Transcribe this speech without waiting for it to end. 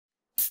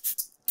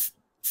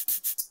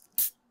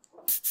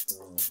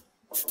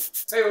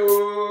Hey.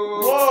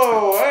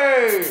 Whoa,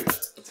 hey!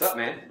 What's up,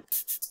 man?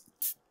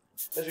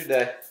 How's your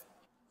day?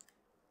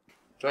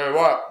 Tell you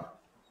what.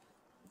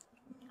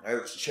 I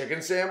had this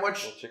chicken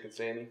sandwich. Little chicken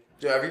sandy.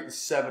 Dude, I've eaten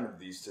 7 of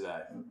these today.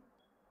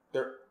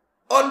 They're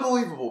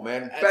unbelievable,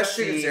 man. Best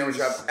chicken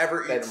sandwich I've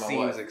ever eaten in my life.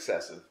 That seems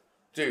excessive.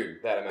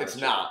 Dude, That amount it's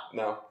of not.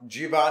 No.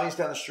 Giovanni's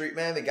down the street,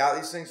 man. They got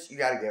these things. You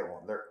got to get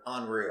one. They're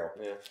unreal.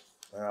 Yeah.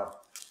 Wow.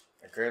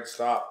 I can't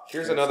stop.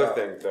 Here's Can't another stop.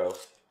 thing, though.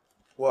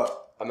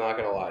 What? I'm not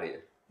gonna lie to you.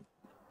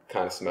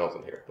 Kind of smells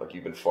in here, like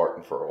you've been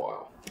farting for a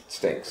while. It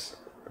stinks.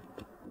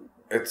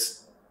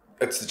 It's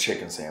the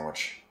chicken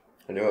sandwich.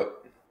 I knew it.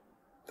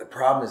 The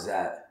problem is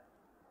that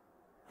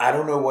I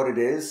don't know what it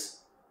is,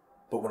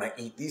 but when I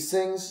eat these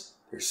things,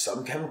 there's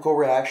some chemical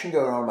reaction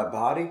going on in my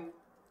body.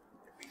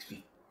 It makes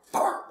me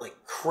fart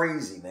like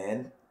crazy,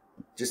 man.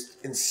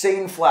 Just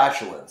insane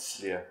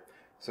flatulence. Yeah.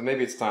 So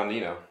maybe it's time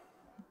to,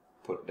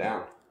 put it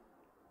down.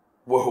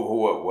 Whoa, whoa,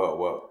 whoa, whoa,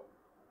 whoa.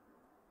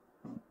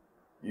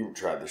 You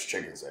tried this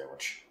chicken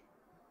sandwich.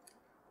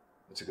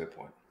 That's a good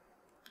point.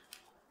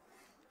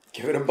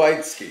 Give it a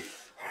bite, Ski.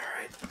 All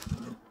right.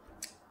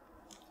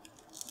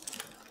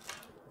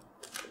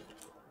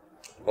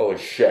 Holy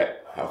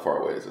shit. How far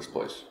away is this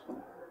place?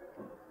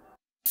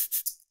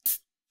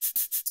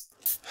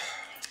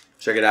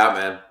 Check it out,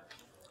 man.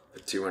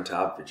 Put 2 on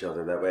top of each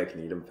other. That way I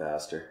can eat them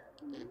faster.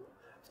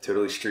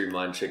 Totally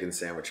streamlined chicken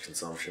sandwich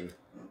consumption.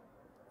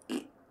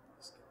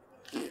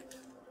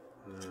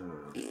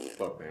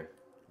 Look, man.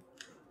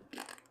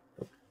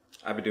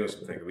 I've been doing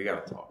some thinking. We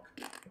gotta talk.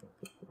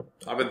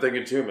 I've been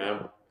thinking too,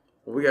 man.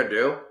 What we gotta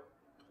do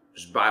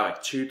is buy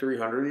like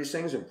 200-300 of these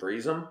things and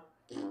freeze them.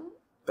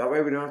 That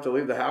way we don't have to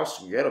leave the house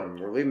to get them.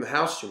 We're leaving the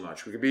house too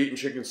much. We could be eating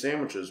chicken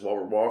sandwiches while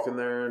we're walking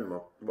there and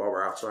while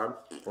we're outside.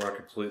 We're on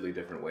completely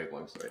different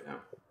wavelengths right now.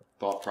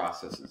 Thought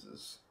processes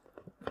is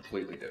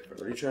completely different.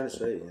 What are you trying to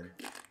say, Ian?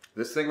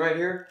 This thing right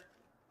here,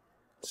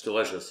 It's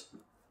delicious.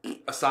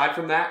 aside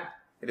from that,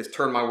 it has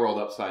turned my world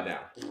upside down.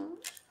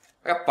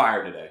 I got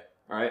fired today,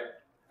 all right?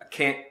 I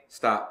can't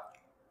stop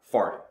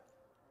farting.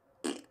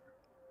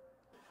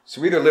 So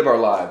we either live our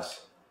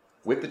lives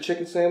with the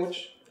chicken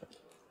sandwich,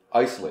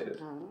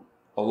 isolated,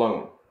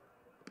 alone,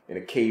 in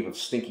a cave of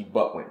stinky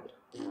butt wind,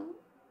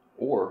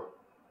 or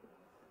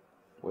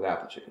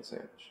without the chicken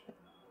sandwich,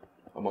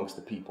 amongst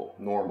the people,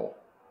 normal,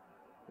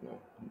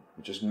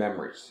 just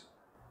memories.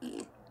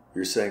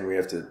 You're saying we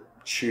have to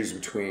choose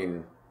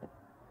between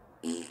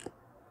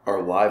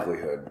our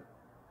livelihood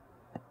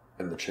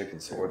and the chicken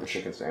sandwich. Or the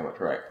chicken sandwich,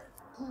 right?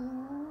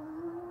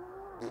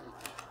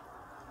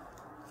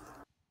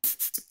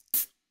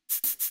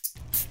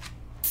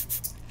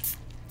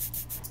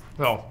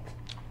 So,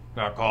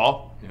 got a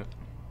call? Yeah.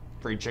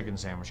 Free chicken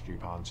sandwich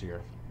coupons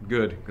here.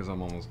 Good, because I'm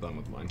almost done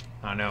with mine.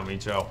 I know, me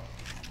too.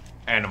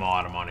 And I'm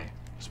out of money.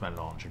 Spend it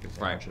all on chicken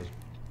sandwiches.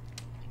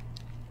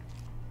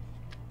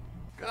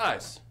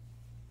 Guys,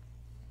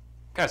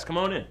 come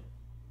on in.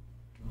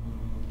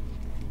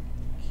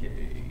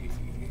 Okay.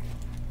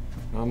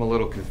 I'm a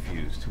little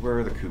confused. Where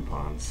are the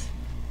coupons?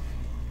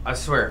 I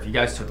swear, if you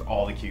guys took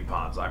all the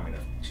coupons, I'm gonna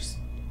just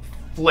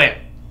flip.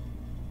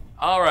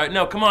 All right,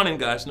 no, come on in,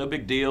 guys. No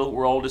big deal.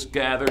 We're all just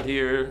gathered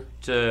here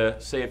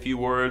to say a few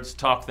words,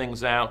 talk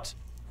things out.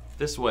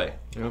 This way.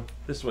 Yeah.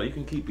 This way. You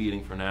can keep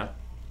eating for now.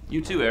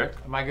 You too, Eric.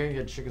 Am I gonna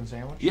get a chicken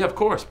sandwich? Yeah, of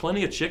course.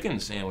 Plenty of chicken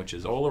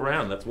sandwiches all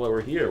around. That's why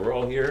we're here. We're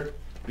all here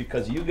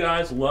because you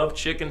guys love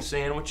chicken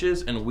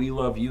sandwiches and we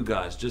love you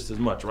guys just as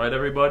much. Right,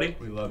 everybody?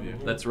 We love you.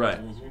 That's right.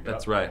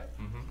 That's right.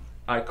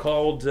 I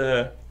called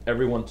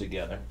everyone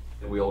together.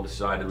 We all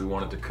decided we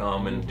wanted to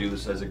come and do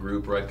this as a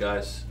group, right,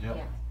 guys? Yep.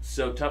 Yeah.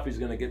 So Tuffy's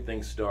gonna get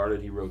things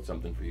started. He wrote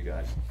something for you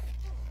guys.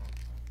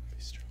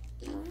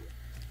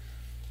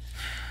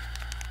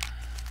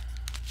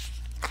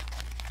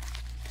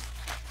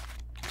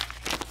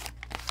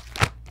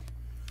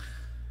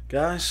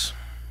 Guys,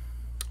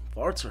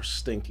 farts are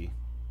stinky.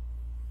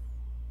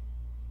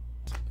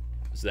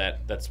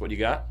 That's what you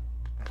got?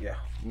 Yeah.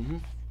 Mm-hmm.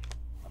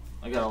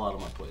 I got a lot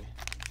on my plate.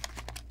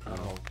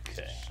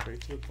 Okay.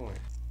 Straight to the point.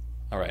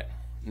 All right.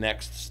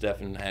 Next,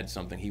 Stefan had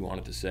something he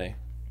wanted to say.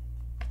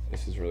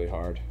 This is really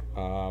hard.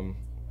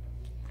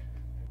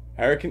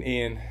 Eric and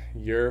Ian,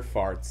 your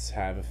farts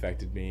have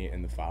affected me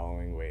in the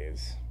following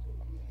ways.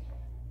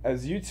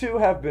 As you two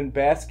have been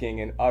basking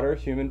in utter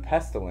human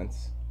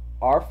pestilence,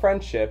 our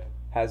friendship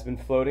has been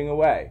floating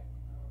away.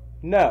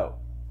 No,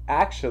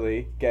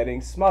 actually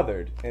getting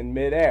smothered in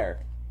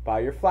midair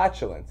by your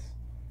flatulence.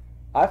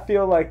 I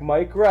feel like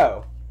Mike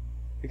Rowe,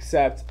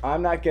 except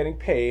I'm not getting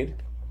paid.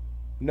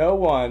 No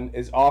one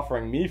is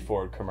offering me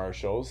Ford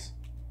commercials.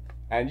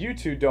 And you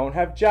two don't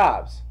have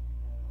jobs.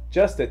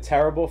 Just a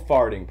terrible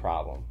farting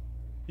problem.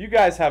 You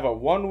guys have a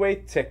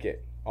one-way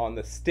ticket on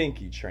the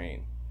stinky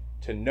train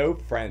to No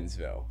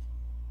Friendsville.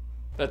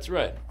 That's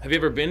right. Have you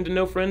ever been to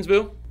No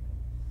Friendsville?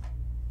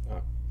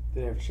 Do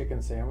they have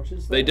chicken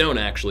sandwiches? They don't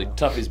actually.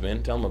 Tuffy's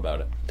been. Tell him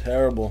about it.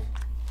 Terrible.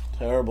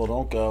 Terrible.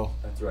 Don't go.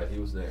 That's right. He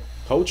was there.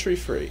 Poultry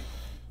free.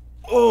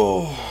 Not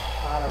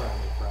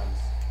around your friends.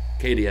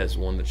 Katie has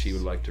one that she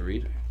would like to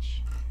read.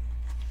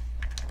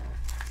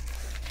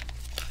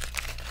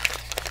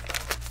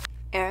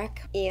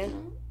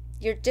 Ian,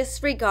 your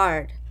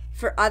disregard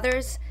for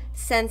others'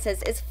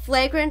 senses is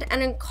flagrant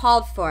and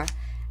uncalled for.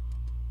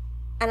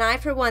 And I,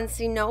 for one,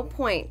 see no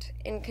point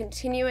in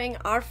continuing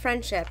our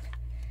friendship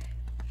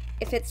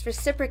if it's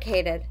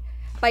reciprocated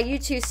by you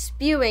two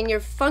spewing your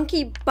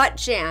funky butt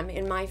jam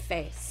in my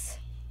face.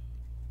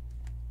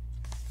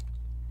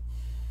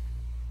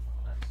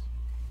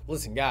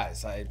 Listen,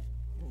 guys, I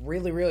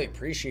really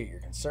appreciate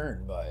your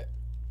concern, but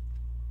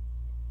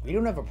we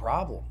don't have a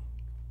problem.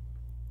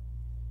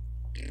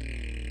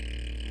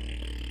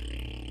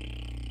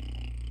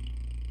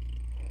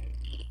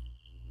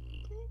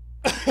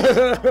 Eric,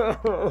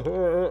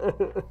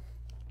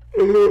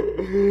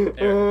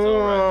 it's all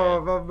right,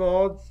 man. I'm a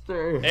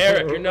monster.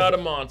 Eric, you're not a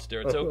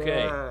monster. It's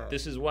okay.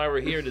 This is why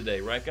we're here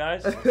today, right,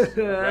 guys?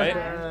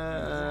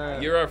 Right?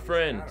 You're our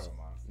friend.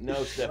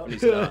 No,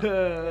 Stephanie's not.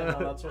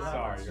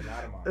 Sorry, you're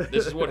not a monster.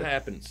 This is what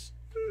happens.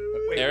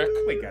 Wait, Eric?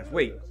 Wait, guys,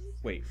 wait.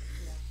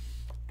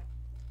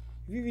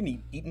 Have you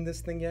even eaten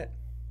this thing yet?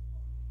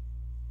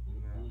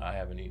 I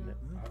haven't eaten it.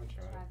 I haven't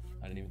tried it.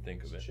 I didn't even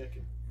think of it.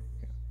 Chicken.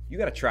 You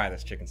gotta try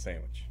this chicken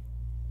sandwich.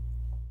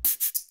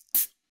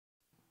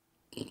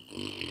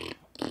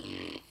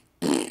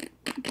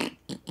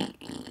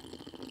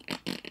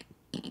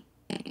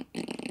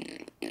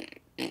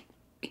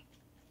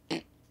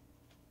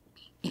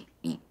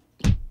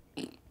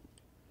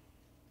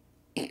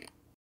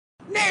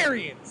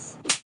 Extraordinarians!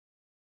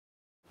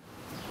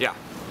 Yeah,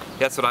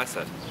 that's what I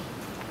said.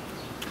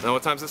 Now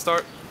what time's it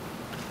start?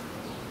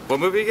 What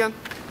movie again?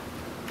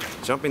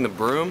 Jumping the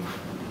Broom?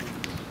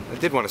 I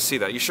did want to see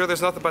that. You sure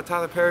there's nothing about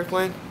Tyler Perry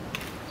playing?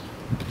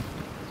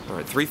 All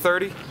right,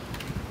 3:30?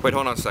 Wait,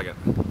 hold on a second.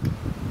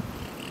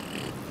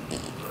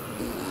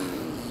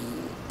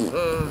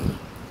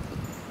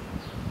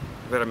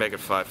 Better make it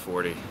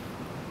 5:40.